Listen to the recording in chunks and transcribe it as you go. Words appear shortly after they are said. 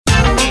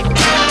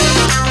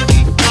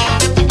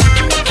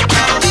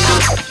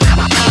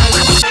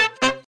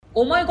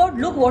Oh my god,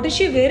 look, what is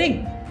she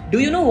wearing? Do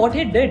you know what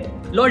he did?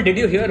 Lol, did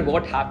you hear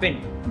what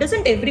happened?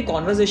 Doesn't every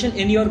conversation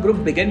in your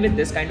group begin with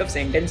this kind of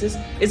sentences?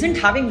 Isn't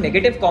having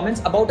negative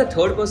comments about a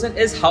third person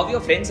is how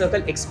your friend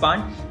circle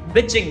expand?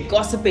 Bitching,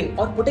 gossiping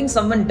or putting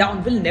someone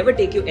down will never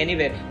take you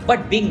anywhere,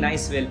 but being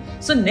nice will.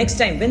 So next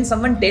time when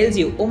someone tells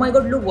you, oh my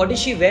god, look, what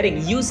is she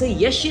wearing? You say,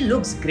 yes, she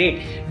looks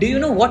great. Do you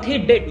know what he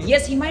did?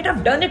 Yes, he might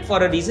have done it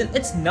for a reason.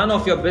 It's none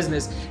of your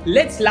business.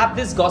 Let's slap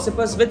these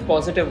gossipers with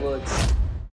positive words.